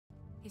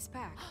He's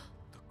back.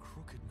 The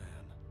Crooked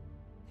Man.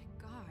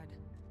 Thank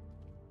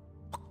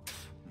God.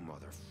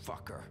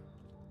 Motherfucker.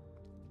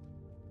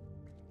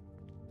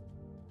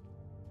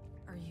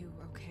 Are you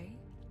okay?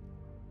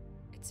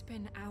 It's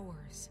been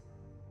hours.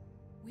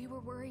 We were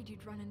worried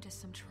you'd run into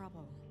some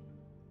trouble.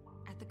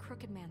 At the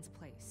Crooked Man's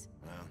place.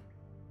 Well,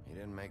 he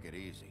didn't make it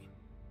easy.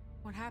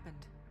 What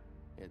happened?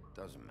 It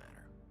doesn't matter.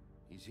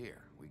 He's here.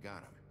 We got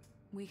him.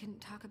 We can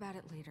talk about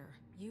it later.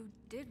 You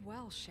did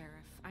well, Sheriff.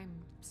 I'm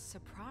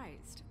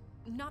surprised.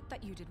 Not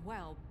that you did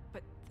well,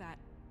 but that,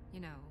 you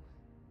know...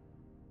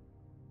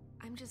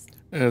 I'm just...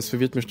 Es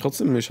verwirrt mich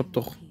trotzdem. Ich habe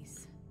doch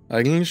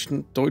eigentlich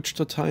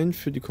Deutsch-Dateien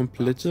für die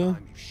komplette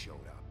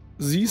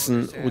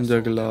Season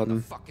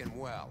runtergeladen.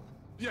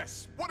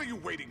 Yes, what are you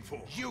waiting for?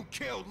 You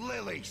killed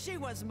Lily! She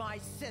was my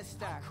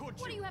sister. What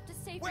do you have to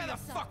say for Where the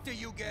yourself? fuck do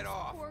you get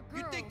off? Poor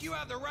You think girls. you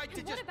have the right to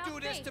And just what do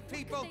about this Faith? to What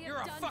people? could they You're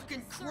have a done to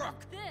fucking deserve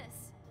crook!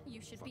 This? You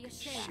should be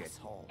ashamed.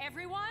 Shithole.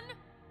 Everyone?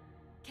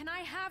 Can I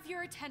have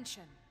your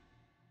attention?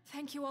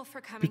 Thank you all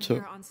for coming Bitte.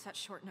 here on such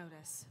short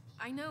notice.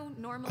 I know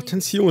normally we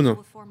Attenzione.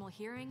 schedule a formal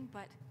hearing,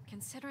 but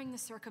considering the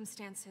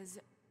circumstances,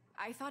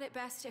 I thought it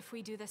best if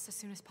we do this as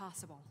soon as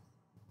possible.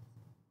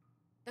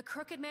 The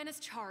Crooked Man is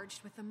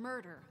charged with the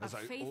murder As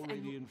of I Faith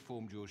already and...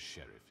 informed your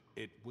sheriff,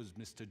 it was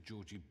Mr.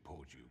 Georgie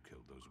Porgy who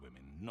killed those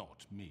women,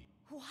 not me.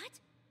 What?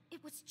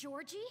 It was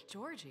Georgie?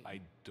 Georgie?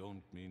 I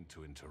don't mean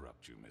to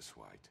interrupt you, Miss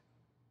White,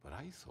 but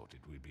I thought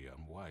it would be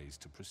unwise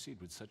to proceed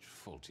with such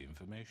faulty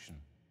information.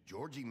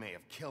 Georgie may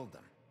have killed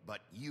them, but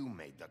you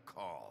made the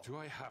call. Do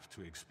I have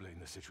to explain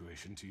the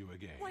situation to you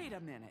again? Wait a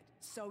minute.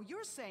 So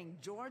you're saying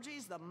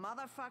Georgie's the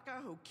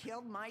motherfucker who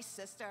killed my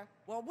sister?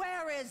 Well,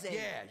 where is he?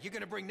 Yeah, you're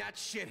gonna bring that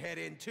shithead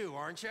in too,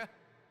 aren't you?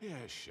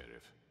 Yes,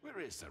 Sheriff. Where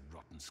is that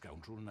rotten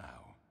scoundrel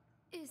now?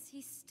 Is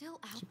he still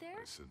out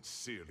there? I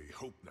sincerely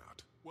hope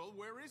not. Well,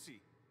 where is he?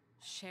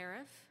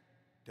 Sheriff?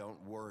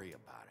 Don't worry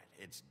about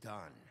it. It's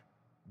done.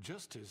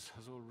 Justice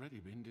has already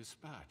been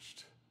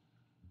dispatched.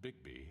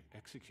 Bigby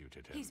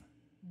executed him. He's...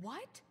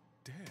 what?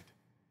 Dead.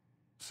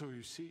 So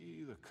you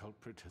see, the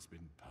culprit has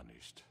been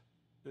punished.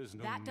 There's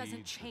no That need doesn't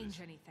for change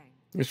this. anything.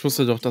 Ich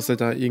wusste doch, dass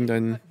da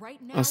irgendein But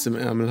right now, Ass im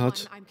you're the Ärmel one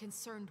hat. I'm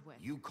concerned with.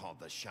 You called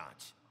the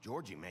shots.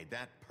 Georgie made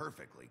that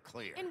perfectly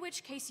clear. In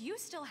which case, you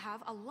still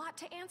have a lot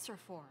to answer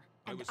for.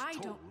 I And was I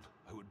told don't...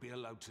 I would be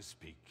allowed to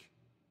speak.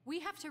 We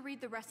have to read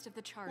the rest of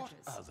the charges.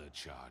 What other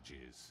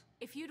charges?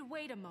 If you'd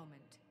wait a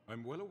moment.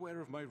 I'm well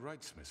aware of my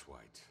rights, Miss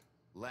White.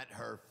 Let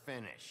her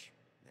finish.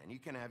 Then you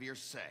can have your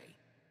say.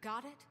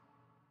 Got it?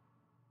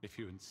 If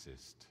you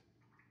insist.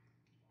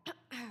 Ja,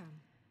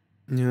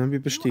 wir You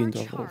bestehen are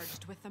darauf.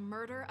 charged with the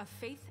murder of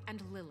Faith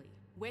and Lily,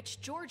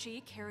 which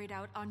Georgie carried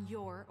out on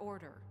your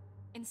order,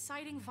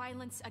 inciting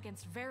violence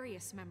against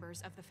various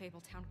members of the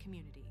Fabletown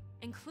community,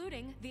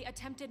 including the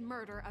attempted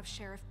murder of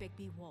Sheriff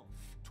Bigby Wolf,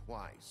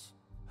 Twice.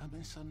 A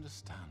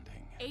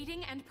misunderstanding.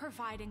 aiding and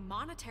providing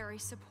monetary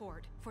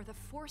support for the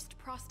forced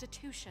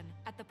prostitution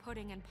at the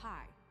Pudding and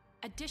Pie.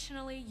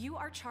 Additionally, you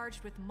are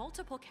charged with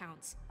multiple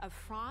counts of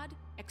fraud,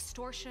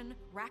 extortion,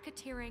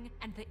 racketeering,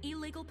 and the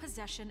illegal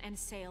possession and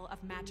sale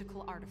of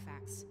magical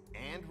artifacts.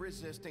 And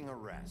resisting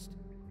arrest.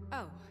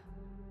 Oh,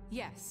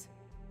 yes.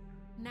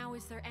 Now,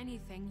 is there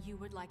anything you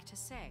would like to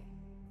say?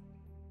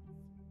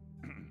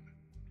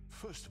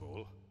 First of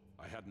all,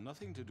 I had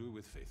nothing to do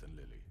with Faith and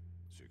Lily,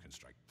 so you can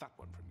strike that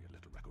one from your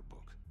little record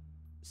book.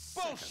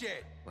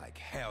 Bullshit! Like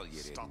hell you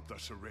didn't. Stop the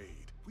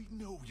charade. We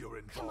know you're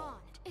involved. Come on,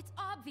 it's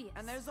obvious.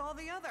 And there's all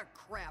the other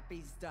crap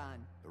he's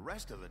done. The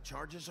rest of the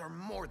charges are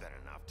more than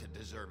enough to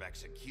deserve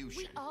execution.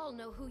 We all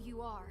know who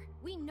you are.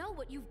 We know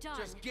what you've done.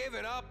 Just give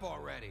it up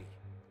already.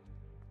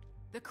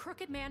 The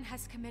Crooked Man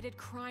has committed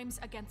crimes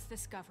against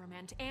this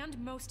government and,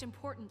 most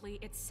importantly,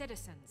 its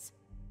citizens.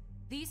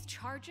 These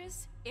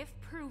charges, if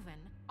proven,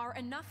 are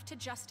enough to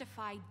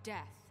justify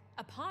death,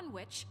 upon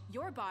which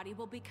your body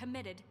will be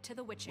committed to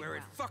the witching Where it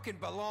realm. fucking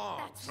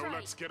belongs. That's So right.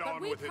 let's get But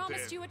on we with it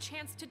promised then. you a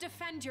chance to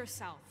defend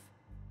yourself,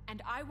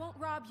 and I won't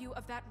rob you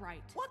of that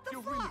right. What the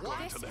You fuck? really want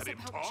This to let is him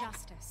about talk?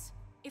 justice.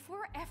 If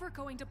we're ever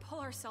going to pull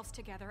ourselves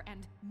together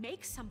and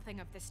make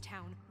something of this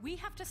town, we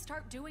have to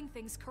start doing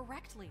things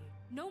correctly.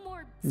 No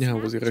more Ja,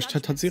 wo sie snap recht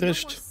hat, hat sie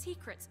judgments, recht. no more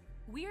secrets.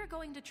 We are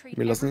going to treat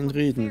Wir lassen ihn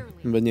everyone reden.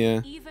 fairly, Und wenn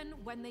er even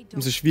when they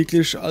don't. sich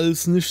wirklich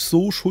als nicht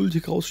so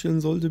schuldig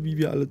rausstellen sollte, wie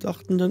wir alle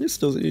dachten, dann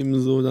ist das eben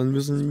so. Dann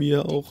müssen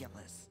wir auch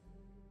Ridiculous.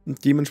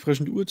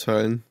 dementsprechend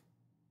urteilen.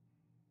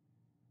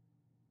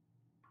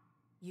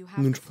 You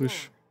have Nun the floor.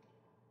 frisch.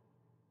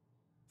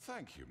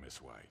 Thank you,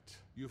 Miss White.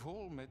 You've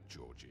all met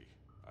Georgie.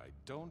 I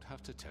don't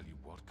have to tell you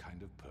what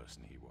kind of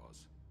person he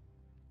was.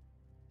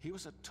 He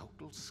was a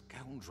total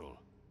scoundrel,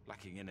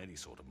 lacking in any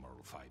sort of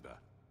moral fiber.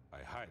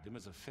 I hired him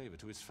as a favor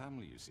to his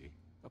family, you see.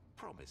 A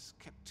promise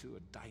kept to a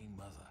dying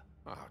mother.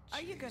 Oh,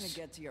 Are you gonna jeez.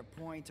 get to your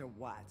point or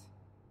what?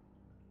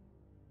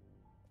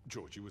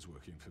 Georgie was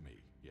working for me,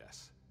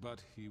 yes.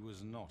 But he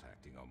was not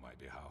acting on my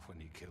behalf when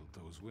he killed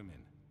those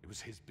women. It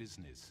was his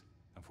business.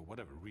 And for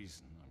whatever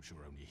reason, I'm sure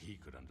only he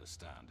could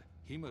understand,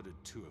 he murdered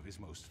two of his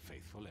most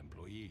faithful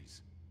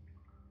employees.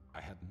 I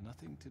had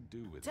nothing to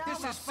do with Tell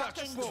it. the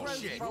fucking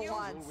truth for You've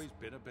once. always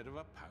been a bit of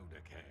a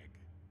powder keg.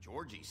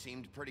 Georgie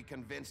seemed pretty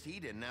convinced he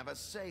didn't have a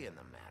say in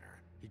the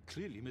matter. He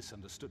clearly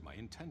misunderstood my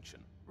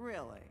intention.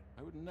 Really?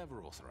 I would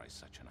never authorize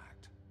such an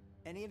act.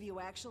 Any of you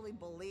actually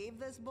believe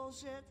this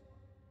bullshit?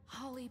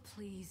 Holly,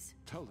 please.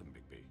 Tell them,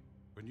 Bigby.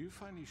 When you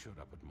finally showed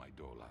up at my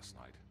door last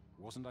night,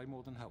 wasn't I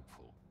more than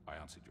helpful? I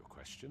answered your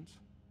questions.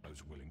 I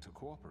was willing to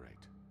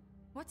cooperate.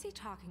 What's he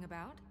talking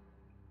about?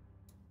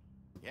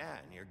 Yeah,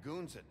 and your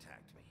goons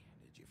attacked me.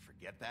 Did you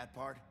forget that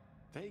part?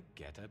 They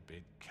get a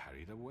bit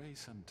carried away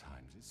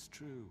sometimes, it's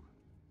true.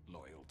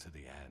 Loyal to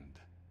the end.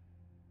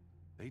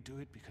 They do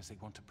it because they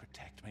want to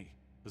protect me,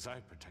 as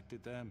I've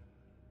protected them.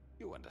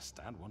 You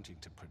understand wanting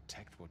to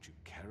protect what you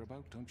care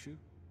about, don't you?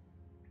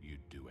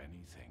 You'd do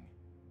anything.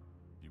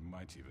 You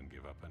might even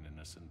give up an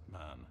innocent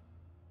man,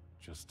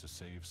 just to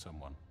save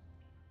someone.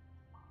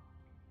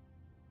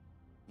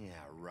 Yeah,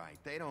 right.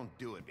 They don't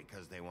do it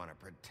because they want to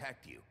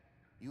protect you.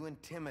 You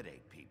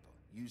intimidate people,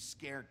 use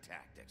scare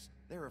tactics.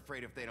 They're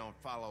afraid if they don't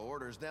follow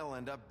orders, they'll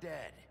end up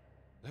dead.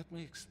 Let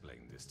me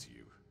explain this to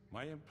you.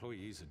 My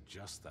employees are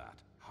just that,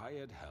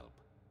 hired help.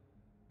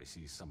 I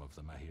see some of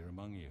them are here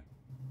among you.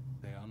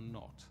 They are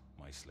not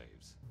my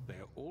slaves. They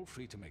are all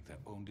free to make their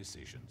own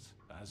decisions,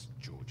 as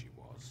Georgie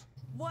was.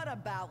 What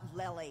about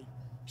Lily?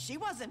 She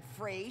wasn't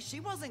free. She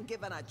wasn't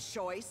given a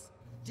choice.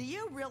 Do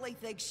you really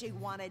think she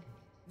wanted...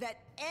 that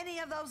any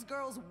of those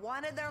girls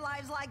wanted their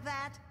lives like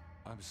that?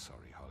 I'm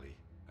sorry, Holly.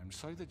 I'm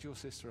sorry that your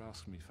sister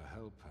asked me for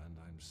help, and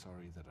I'm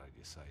sorry that I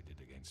decided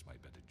against my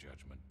better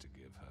judgment to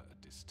give her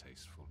a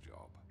distasteful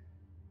job.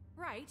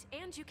 Right,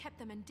 and you kept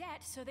them in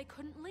debt so they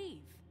couldn't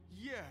leave.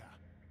 Yeah,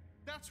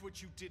 that's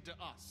what you did to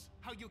us.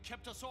 How you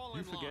kept us all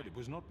You in line. forget it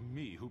was not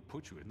me who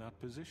put you in that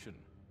position.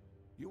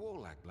 You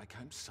all act like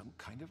I'm some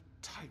kind of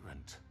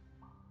tyrant.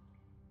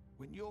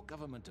 When your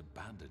government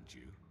abandoned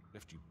you,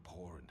 left you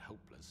poor and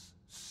helpless,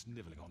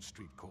 sniveling on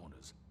street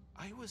corners,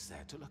 I was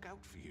there to look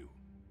out for you.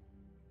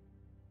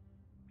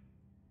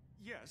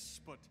 Yes,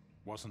 but...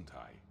 Wasn't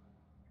I?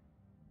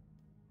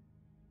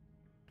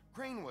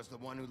 Crane was the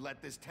one who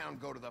let this town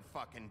go to the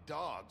fucking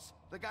dogs.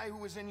 The guy who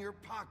was in your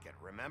pocket,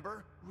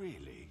 remember?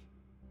 Really?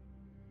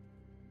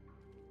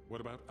 What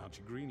about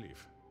Auntie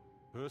Greenleaf?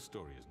 Her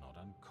story is not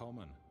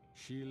uncommon.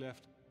 She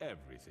left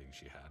everything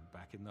she had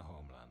back in the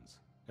homelands.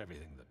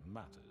 Everything that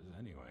matters,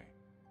 anyway.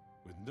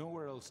 With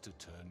nowhere else to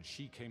turn,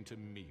 she came to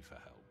me for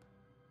help.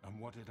 And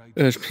what did I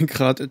do? Ich bin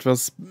gerade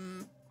etwas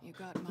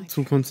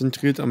zu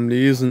konzentriert am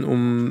Lesen,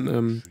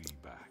 um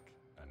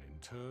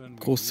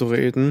groß zu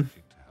reden.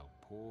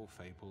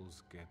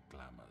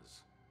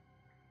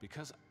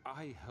 Because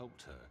I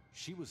helped her,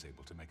 she was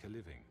able to make a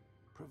living,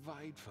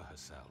 provide for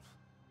herself.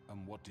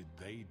 And what did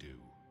they do?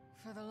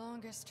 For the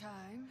longest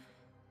time,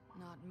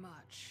 not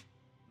much,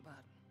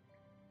 but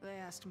they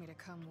asked me to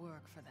come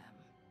work for them.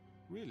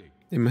 Really?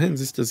 Immerhin,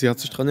 siehst du, sie hat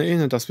sich daran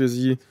erinnert, dass wir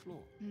sie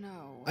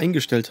No.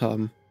 eingestellt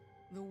haben.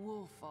 The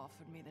wolf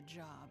offered me the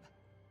job.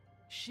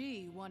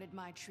 She wanted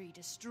my tree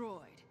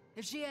destroyed.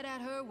 If she had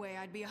her way,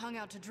 I'd be hung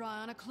out to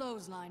dry on a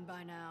clothesline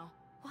by now.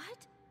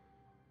 What?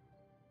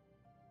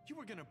 You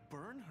were gonna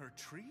burn her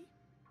tree?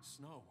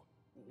 Snow,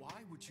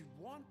 why would you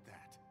want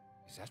that?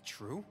 Is that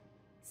true?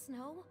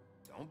 Snow?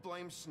 Don't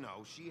blame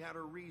Snow, she had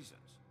her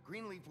reasons.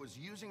 Greenleaf was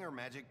using her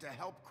magic to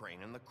help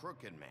Crane and the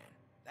Crooked Man.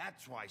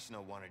 That's why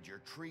Snow wanted your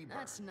tree burned.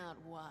 That's not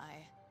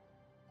why.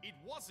 It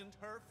wasn't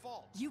her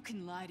fault. You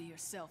can lie to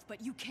yourself, but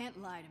you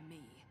can't lie to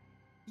me.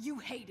 You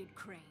hated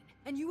Crane,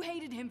 and you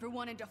hated him for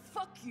wanting to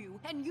fuck you,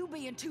 and you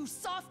being too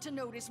soft to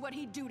notice what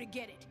he'd do to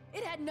get it.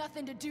 It had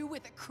nothing to do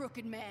with a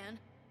crooked man.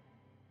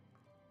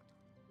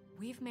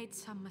 We've made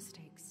some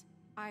mistakes.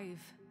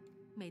 I've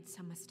made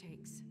some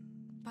mistakes.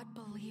 But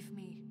believe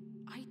me,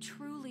 I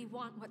truly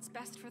want what's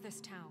best for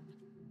this town.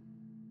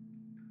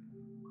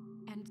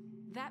 And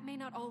that may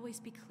not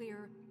always be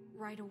clear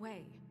right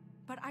away,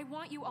 but I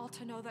want you all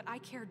to know that I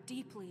care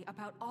deeply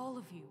about all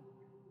of you.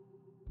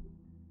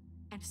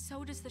 And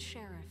so does the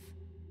sheriff.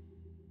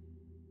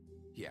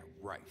 Yeah,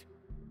 right.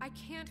 I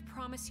can't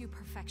promise you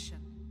perfection.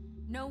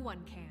 No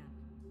one can.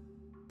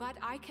 But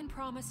I can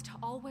promise to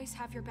always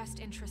have your best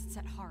interests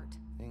at heart.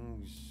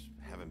 Things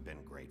haven't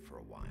been great for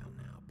a while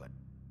now, but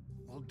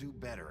we'll do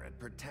better at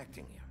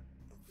protecting you.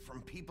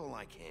 From people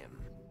like him.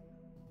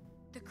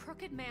 The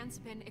Crooked Man's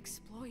been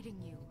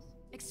exploiting you.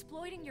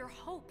 Exploiting your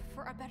hope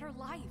for a better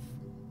life.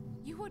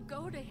 You would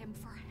go to him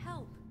for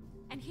help,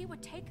 and he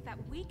would take that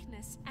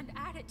weakness and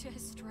add it to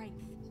his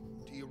strength.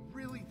 Do you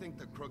really think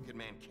the Crooked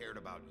Man cared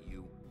about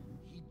you?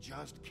 He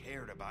just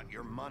cared about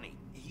your money.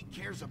 He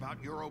cares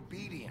about your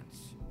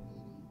obedience.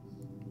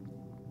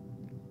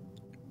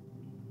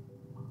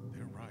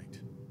 They're right.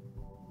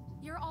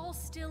 You're all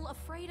still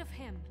afraid of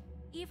him,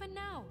 even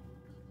now.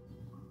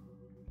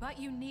 But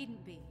you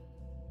needn't be.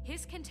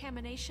 His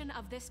contamination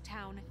of this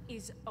town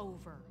is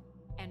over,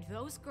 and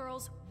those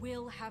girls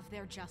will have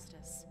their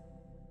justice.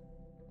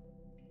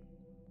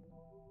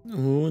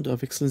 Oh, da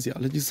wechseln sie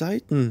alle die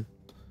Seiten.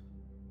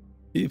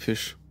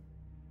 Episch.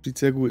 Sieht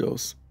sehr gut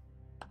aus.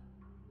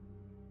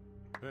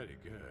 Very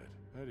good,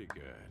 very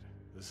good.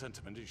 The The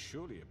sentiment is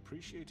surely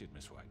appreciated,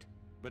 Miss White.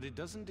 But it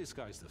doesn't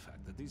disguise the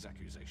fact that these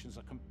accusations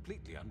are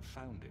completely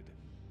unfounded.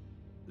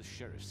 The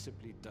sheriff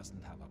simply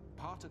doesn't have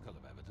a particle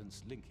of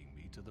evidence linking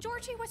me to the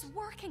Georgie was murders.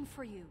 working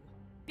for you.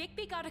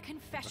 Bigby got a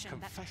confession. A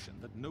confession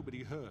that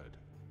nobody heard.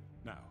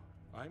 Now,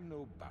 I'm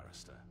no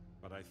barrister,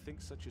 but I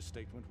think such a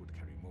statement would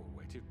carry more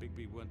weight if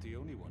Bigby weren't the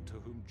only one to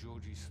whom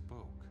Georgie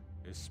spoke.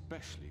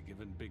 Especially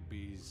given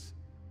Bigby's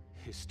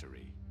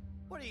history.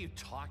 What are you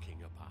talking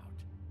about?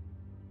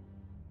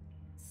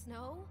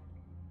 Snow?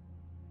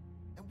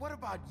 And what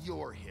about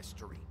your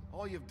history?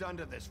 All you've done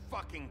to this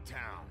fucking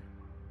town.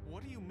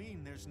 What do you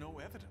mean there's no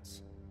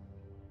evidence?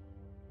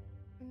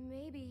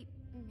 Maybe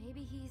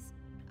he's...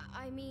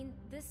 I mean,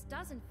 this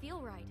doesn't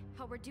feel right,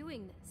 how we're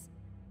doing this.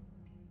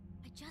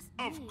 I just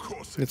Of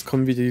course. Jetzt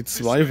kommen wieder die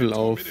Zweifel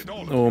auf.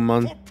 Oh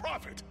Mann. For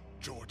profit.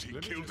 Georgie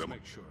Let me killed just him.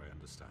 make sure I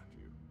understand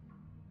you.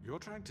 You're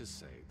trying to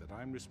say that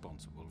I'm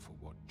responsible for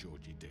what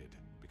Georgie did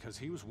because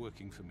he was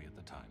working for me at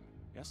the time,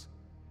 yes?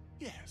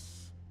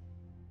 Yes.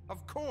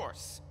 Of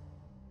course.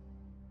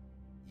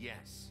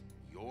 Yes,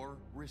 you're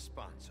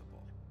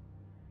responsible.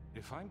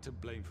 If I'm to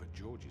blame for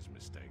Georgie's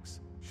mistakes,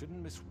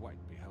 shouldn't Miss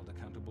White be held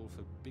accountable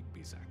for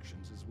Bigby's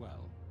actions as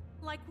well?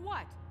 Like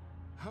what?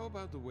 How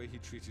about the way he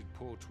treated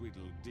poor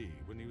Tweedledee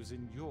when he was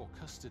in your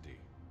custody?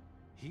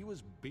 He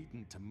was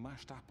beaten to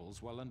mashed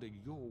apples while under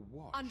your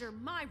watch. Under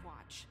my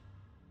watch.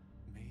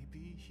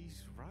 Maybe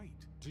he's right.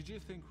 Did you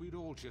think we'd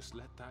all just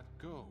let that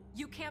go?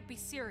 You can't be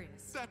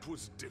serious. That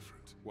was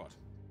different. What?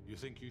 You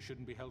think you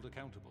shouldn't be held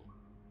accountable?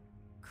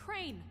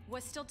 Crane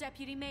was still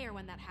deputy mayor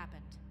when that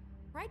happened.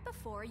 Right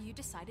before you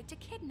decided to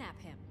kidnap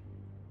him.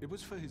 It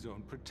was for his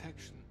own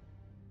protection.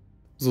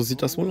 So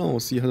sieht das wohl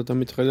aus. Sie hatte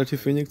damit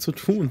relativ wenig zu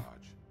tun.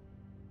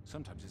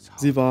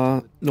 Sie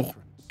war noch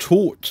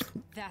tot,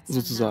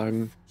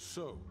 sozusagen,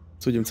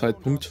 zu dem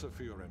Zeitpunkt.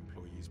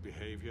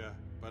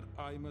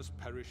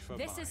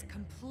 This is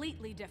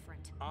completely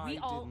different. I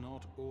did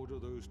not order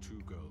those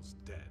two girls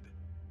dead.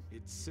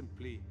 It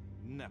simply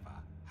never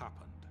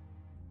happened.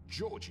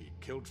 Georgie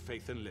killed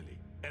Faith and Lily.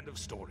 End of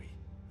story.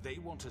 They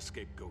want to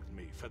scapegoat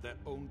me for their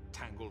own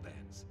tangled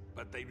ends,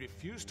 but they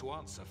refuse to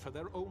answer for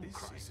their own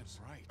crimes. This isn't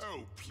right.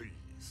 Oh,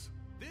 please.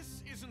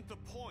 This isn't the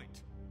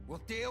point.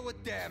 We'll deal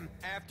with them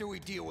after we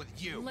deal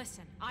with you.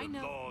 Listen, I The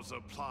know. laws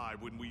apply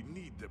when we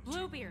need them to.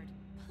 Bluebeard,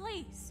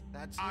 please.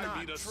 That's I not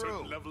mean, a true.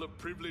 certain level of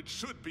privilege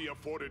should be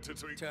afforded to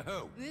To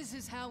who? This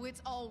is how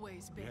it's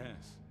always been.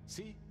 Yes.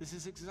 See, this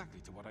is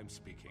exactly to what I'm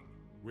speaking.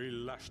 We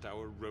lashed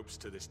our ropes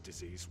to this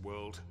diseased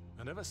world,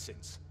 and ever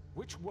since,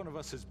 which one of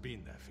us has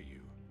been there for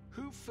you?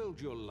 Who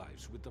filled your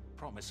lives with the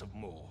promise of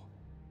more?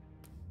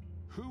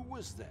 Who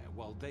was there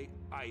while they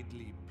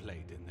idly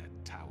played in their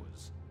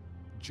towers,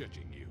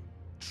 judging you,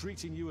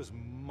 treating you as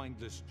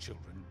mindless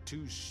children,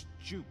 too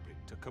stupid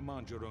to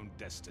command your own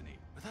destiny?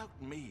 Without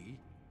me,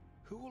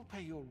 who will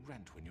pay your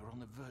rent when you're on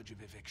the verge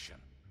of eviction?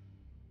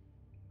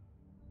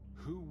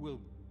 Who will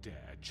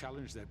dare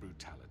challenge their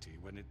brutality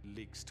when it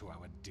leaks to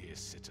our dear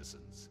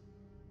citizens?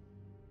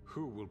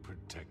 Who will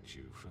protect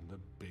you from the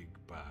big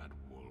bad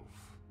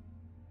wolf?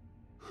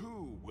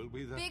 Who will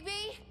be the...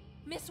 Bigby?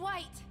 Miss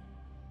White!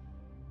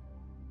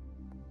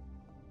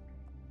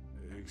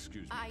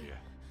 Excuse me, dear.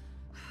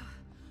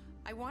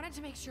 I wanted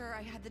to make sure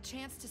I had the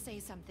chance to say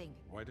something.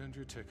 Why don't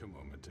you take a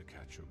moment to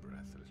catch your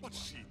breath, little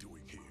What's one? she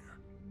doing here?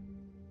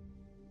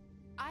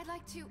 I'd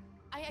like to...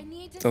 I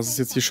need to Das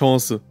say ist jetzt die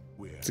something.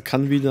 Chance. Sie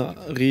kann wieder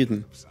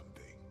reden.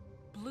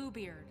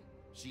 Bluebeard.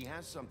 She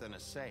has something to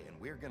say, and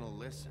we're gonna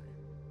listen.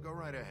 Go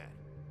right ahead.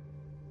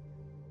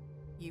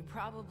 You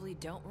probably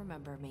don't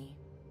remember me.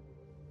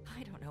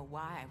 I don't know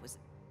why I was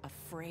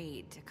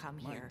afraid to come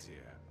My here.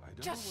 dear, I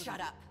don't Just know shut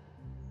whether- up.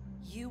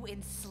 You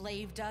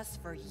enslaved us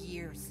for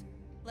years.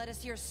 Let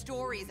us hear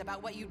stories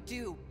about what you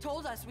do.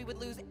 Told us we would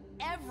lose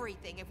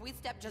everything if we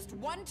stepped just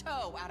one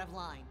toe out of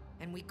line.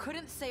 And we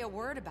couldn't say a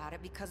word about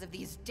it because of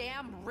these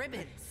damn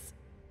ribbons.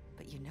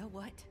 But you know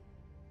what?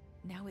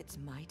 Now it's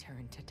my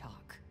turn to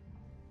talk.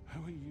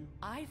 How are you?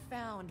 I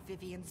found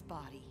Vivian's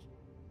body.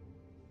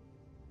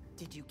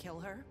 Did you kill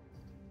her?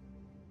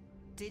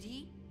 Did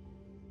he?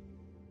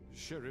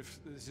 Sheriff,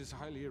 this is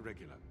highly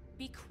irregular.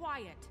 Be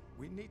quiet.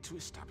 We need to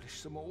establish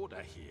some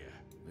order here.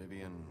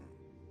 Vivian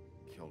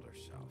killed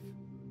herself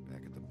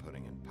back at the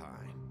pudding and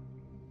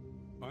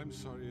pie. I'm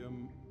sorry,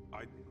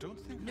 I don't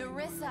think I know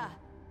Nerissa.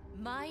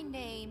 My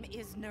name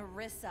is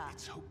Nerissa.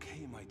 It's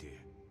okay, my dear.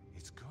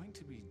 It's going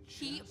to be just...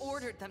 He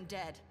ordered them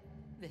dead.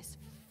 This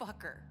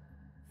fucker.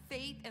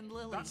 Faith and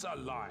Lily. That's a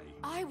lie.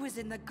 I was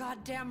in the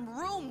goddamn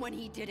room when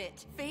he did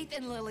it. Faith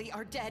and Lily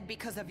are dead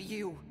because of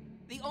you.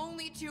 The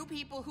only two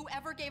people who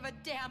ever gave a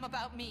damn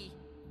about me.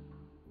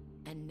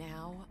 And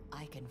now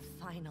I can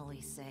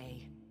finally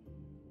say,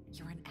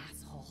 you're an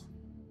asshole.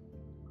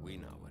 We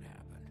know what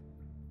happened.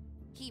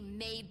 He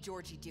made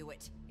Georgie do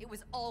it. It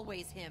was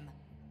always him.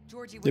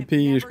 Georgie would have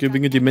Yippie, ich never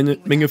gewinne done die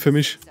anything Menge without für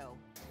mich. saying so.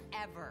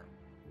 Ever.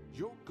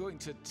 You're going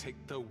to take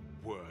the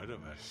word of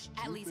a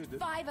stupid... At least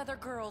 5 other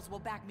girls will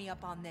back me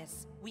up on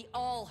this. We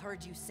all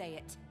heard you say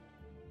it.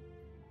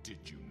 Did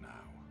you now?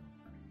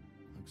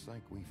 Looks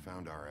like we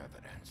found our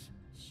evidence.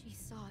 She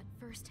saw it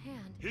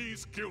firsthand.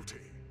 He's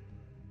guilty.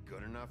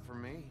 Good enough for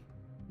me?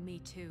 Me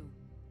too.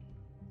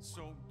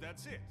 So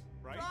that's it,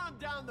 right? Calm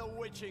down the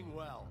witching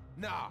well.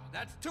 Nah,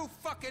 that's too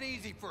fucking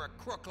easy for a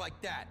crook like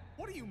that.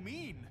 What do you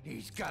mean?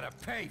 He's gotta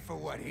pay for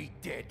what he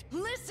did.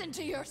 Listen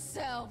to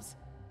yourselves!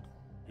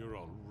 You're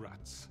all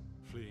rats,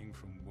 fleeing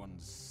from one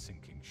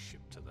sinking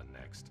ship to the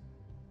next.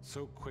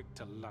 So quick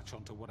to latch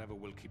onto whatever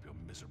will keep your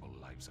miserable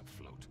lives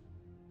afloat.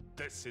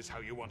 This is how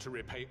you want to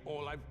repay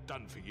all I've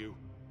done for you?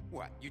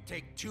 What, you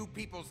take two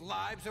people's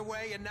lives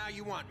away and now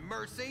you want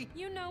mercy?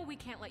 You know we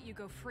can't let you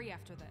go free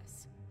after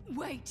this.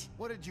 Wait!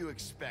 What did you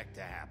expect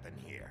to happen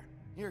here?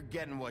 You're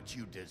getting what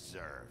you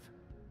deserve.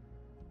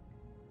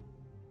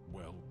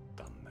 Well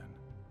done then.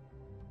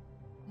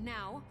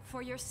 Now,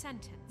 for your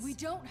sentence. We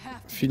don't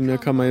have to. Viel mehr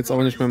kann man jetzt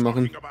auch nicht mehr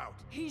machen.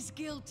 He's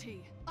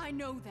guilty. I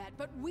know that,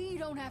 but we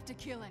don't have to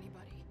kill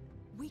anybody.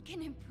 We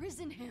can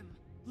imprison him.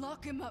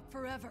 Lock him up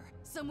forever.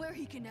 Somewhere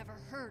he can never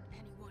hurt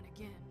anyone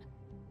again.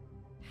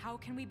 How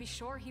can we be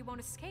sure he won't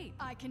escape?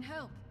 I can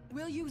help.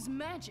 We'll use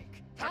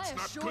magic. That's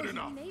not good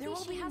enough. Maybe There will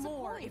she be has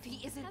more a point if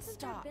he isn't Hasn't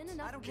stopped. there been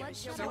enough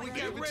bloodshed So we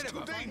already? get rid of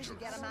him. Dangerous.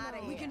 Get him out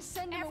of We here. can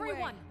send him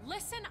Everyone, away.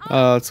 listen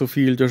up! Zu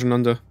viel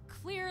durcheinander.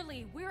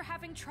 Clearly, we're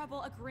having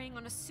trouble agreeing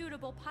on a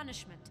suitable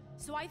punishment.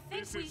 So I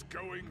think This is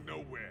going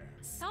nowhere.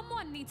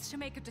 someone needs to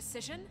make a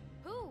decision.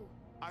 Who?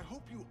 I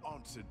hope you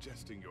aren't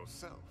suggesting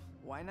yourself.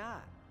 Why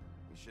not?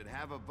 We should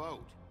have a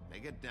vote.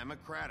 Make it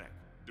democratic.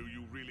 Do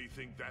you really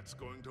think that's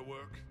going to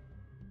work?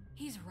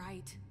 He's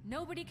right.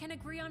 Nobody can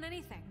agree on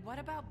anything. What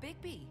about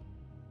Bigby?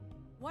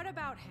 What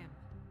about him?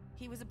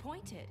 He was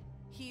appointed.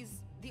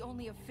 He's the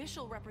only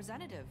official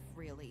representative,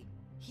 really.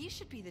 He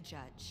should be the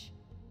judge.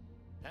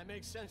 That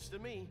makes sense to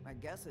me. I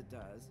guess it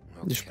does.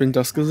 Ich bin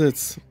das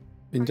Gesetz.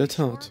 In Are der you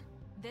sure? Tat.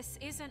 This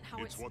isn't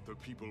how It's what the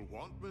people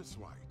want, Miss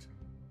White.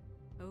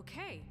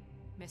 Okay,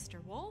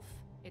 Mr. Wolf,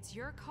 it's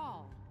your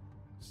call.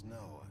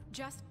 Snow.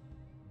 Just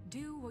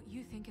do what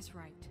you think is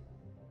right.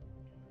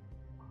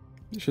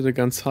 Ich hätte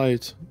gern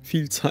Zeit.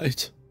 Viel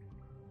Zeit.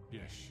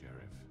 Yes,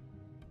 Sheriff.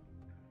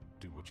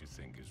 Do what you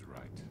think is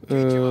right.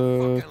 Teach him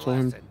a fucking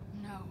Down, lesson.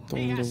 No.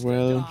 down the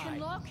well. We can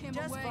lock him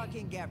Just away.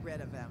 fucking get rid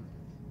of him.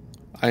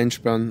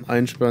 Einsperren,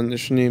 einsperren.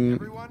 Ich nehme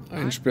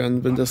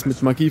einsperren, wenn das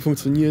mit Magie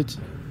funktioniert.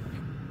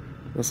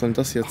 Was soll denn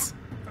das jetzt?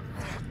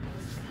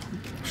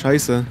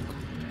 Scheiße.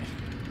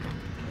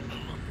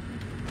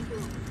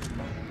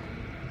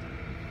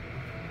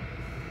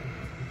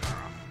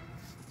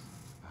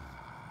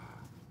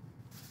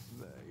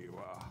 There you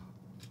are.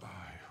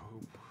 I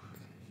hope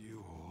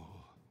you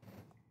all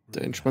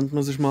Da entspannt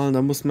man sich mal und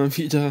dann muss man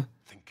wieder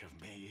think of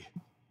me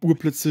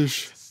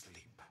urplötzlich. to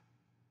sleep.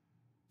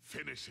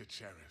 Finish it,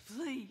 Sheriff.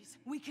 Please,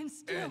 we can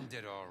still. End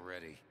it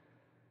already.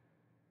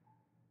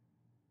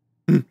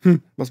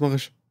 Was mache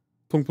ich?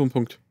 Punkt, Punkt,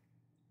 Punkt.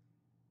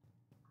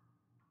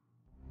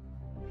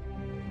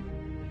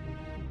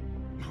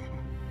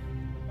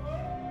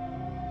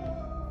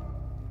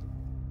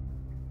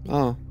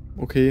 Ah,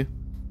 okay.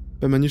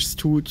 Wenn man nichts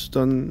tut,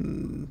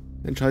 dann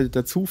entscheidet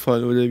der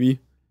Zufall, oder wie?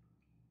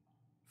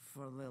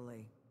 For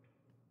Lily.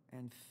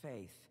 And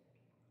Faith.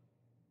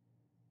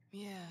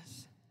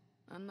 Yes,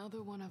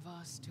 another one of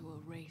us to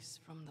erase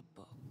from the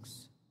books.